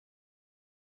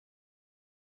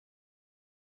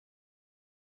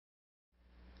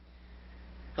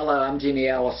Hello, I'm Jimmy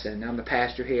Ellison. I'm the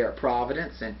pastor here at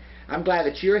Providence, and I'm glad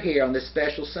that you're here on this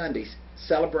special Sunday,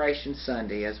 Celebration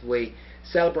Sunday, as we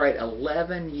celebrate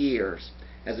 11 years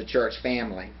as a church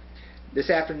family. This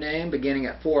afternoon, beginning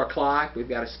at 4 o'clock, we've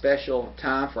got a special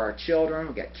time for our children.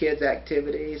 We've got kids'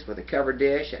 activities with a cover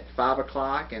dish at 5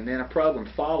 o'clock, and then a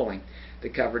program following the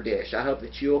cover dish. I hope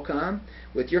that you'll come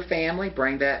with your family.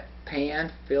 Bring that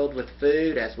pan filled with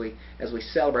food as we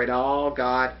celebrate all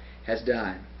God has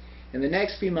done. In the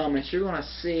next few moments, you're going to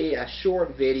see a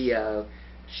short video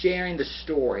sharing the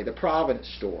story, the Providence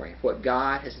story, what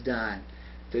God has done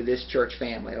through this church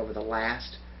family over the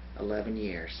last 11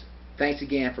 years. Thanks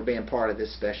again for being part of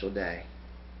this special day.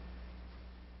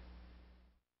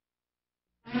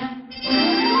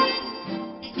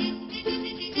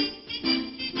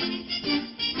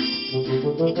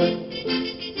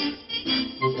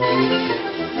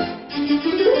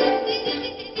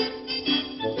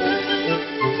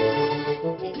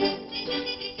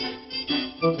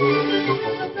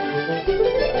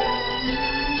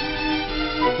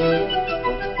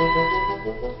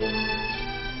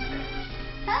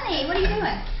 Honey, what are you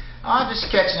doing? I'm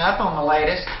just catching up on the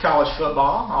latest college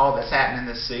football, all that's happening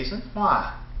this season.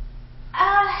 Why?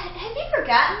 Have you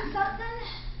forgotten something?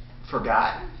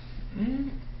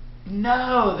 Forgotten?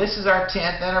 No, this is our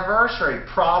 10th anniversary.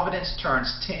 Providence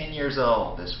turns 10 years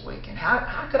old this week. And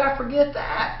how could I forget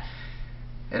that?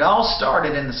 It all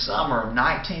started in the summer of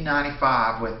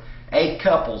 1995 with 8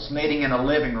 couples meeting in a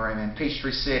living room in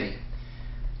Peachtree City.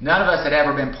 None of us had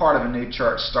ever been part of a new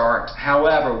church start.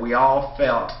 However, we all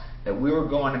felt that we were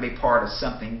going to be part of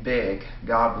something big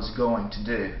God was going to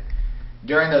do.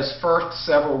 During those first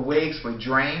several weeks, we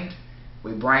dreamed,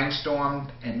 we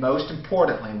brainstormed, and most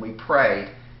importantly, we prayed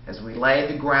as we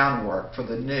laid the groundwork for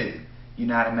the new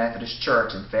United Methodist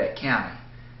Church in Fayette County.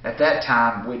 At that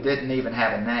time, we didn't even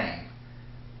have a name.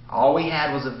 All we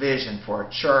had was a vision for a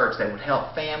church that would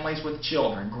help families with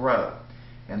children grow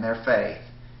in their faith.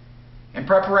 In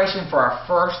preparation for our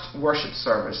first worship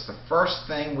service, the first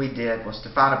thing we did was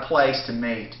to find a place to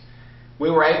meet. We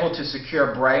were able to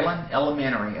secure Braylon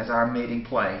Elementary as our meeting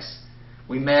place.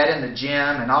 We met in the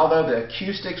gym, and although the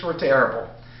acoustics were terrible,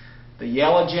 the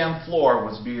yellow gym floor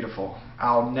was beautiful.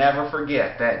 I'll never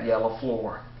forget that yellow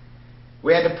floor.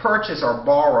 We had to purchase or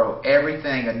borrow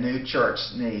everything a new church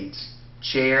needs.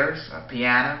 Chairs, a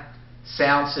piano,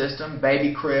 sound system,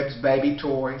 baby cribs, baby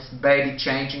toys, baby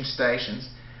changing stations.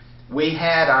 We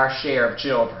had our share of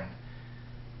children,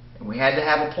 and we had to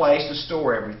have a place to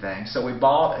store everything, so we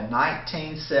bought a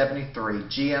 1973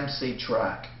 GMC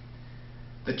truck.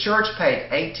 The church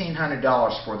paid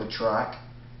 $1,800 for the truck,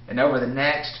 and over the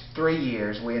next 3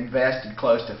 years we invested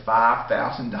close to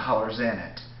 $5,000 in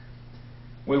it.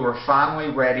 We were finally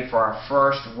ready for our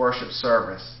first worship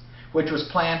service, which was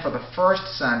planned for the first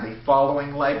Sunday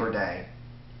following Labor Day.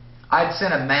 I'd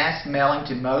sent a mass mailing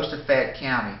to most of Fayette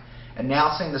County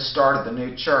announcing the start of the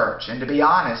new church, and to be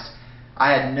honest,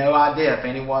 I had no idea if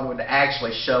anyone would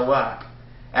actually show up.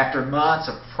 After months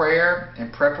of prayer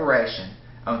and preparation,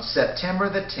 on September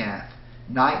the 10th,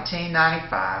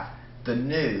 1995, the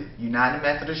new United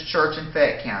Methodist Church in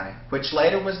Fayette County, which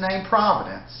later was named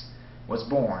Providence, was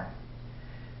born.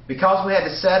 Because we had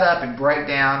to set up and break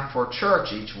down for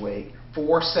church each week,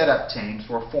 4 setup teams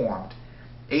were formed.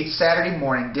 Each Saturday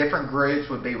morning, different groups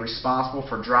would be responsible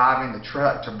for driving the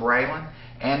truck to Braylon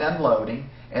and unloading,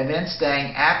 and then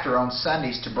staying after on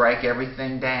Sundays to break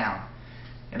everything down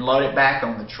and load it back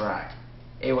on the truck.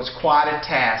 It was quite a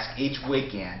task each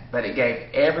weekend, but it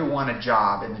gave everyone a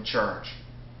job in the church.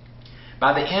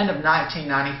 By the end of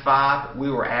 1995, we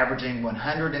were averaging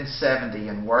 170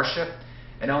 in worship,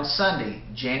 and on Sunday,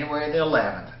 January the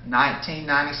 11th,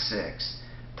 1996,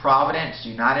 Providence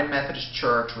United Methodist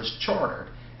Church was chartered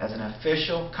as an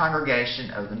official congregation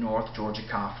of the North Georgia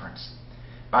Conference.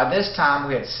 By this time,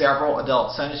 we had several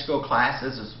adult Sunday school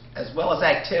classes as well as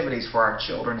activities for our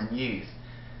children and youth.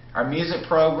 Our music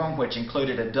program, which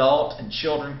included adult and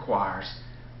children choirs,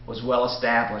 was well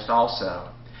established also.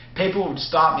 People would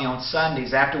stop me on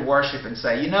Sundays after worship and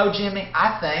say, "You know, Jimmy,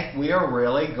 I think we are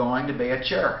really going to be a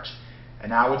church."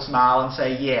 And I would smile and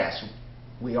say, "Yes,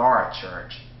 we are a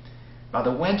church." By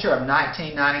the winter of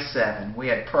 1997, we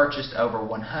had purchased over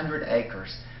 100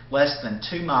 acres, less than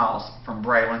 2 miles from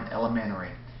Braylon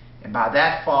Elementary. And by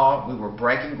that fall, we were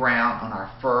breaking ground on our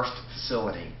first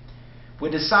facility. We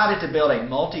decided to build a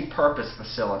multi-purpose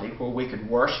facility where we could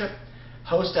worship,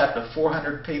 host up to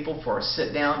 400 people for a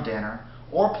sit-down dinner,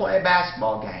 or play a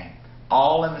basketball game,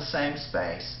 all in the same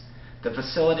space. The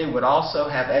facility would also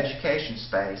have education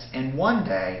space and one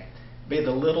day be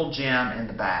the little gym in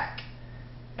the back.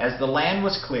 As the land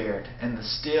was cleared and the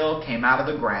steel came out of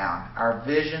the ground, our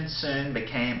vision soon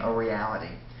became a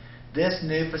reality. This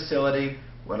new facility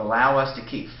would allow us to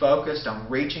keep focused on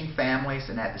reaching families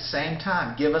and at the same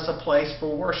time give us a place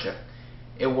for worship.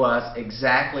 It was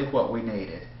exactly what we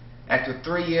needed. After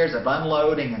 3 years of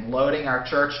unloading and loading our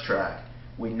church truck,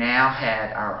 we now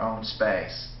had our own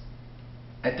space.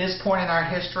 At this point in our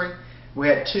history, we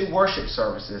had 2 worship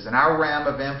services and our realm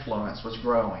of influence was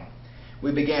growing.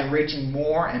 We began reaching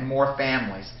more and more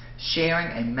families,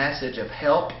 sharing a message of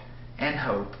help and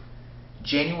hope.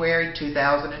 January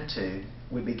 2002,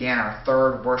 we began our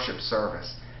 3rd worship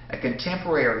service, a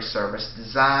contemporary service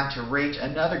designed to reach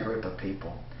another group of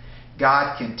people.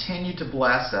 God continued to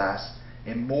bless us,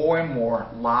 and more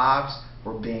lives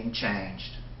were being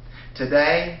changed.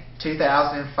 Today,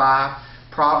 2005,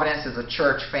 Providence is a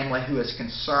church family who is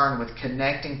concerned with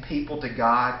connecting people to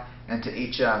God and to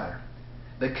each other.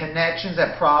 The connections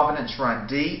at Providence run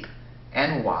deep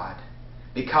and wide.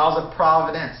 Because of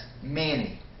Providence,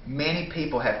 many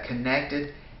people have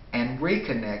connected and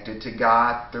reconnected to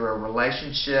God through a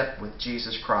relationship with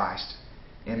Jesus Christ.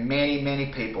 And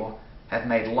many people have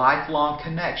made lifelong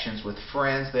connections with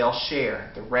friends they'll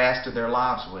share the rest of their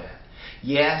lives with.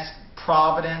 Yes,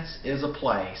 Providence is a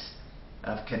place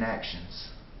of connections.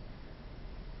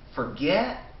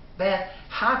 Forget that?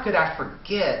 How could I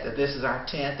forget that this is our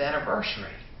 10th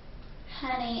anniversary?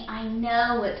 Honey, I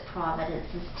know it's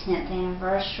Providence's 10th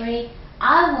anniversary.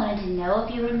 I wanted to know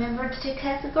if you remembered to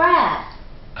cut the grass.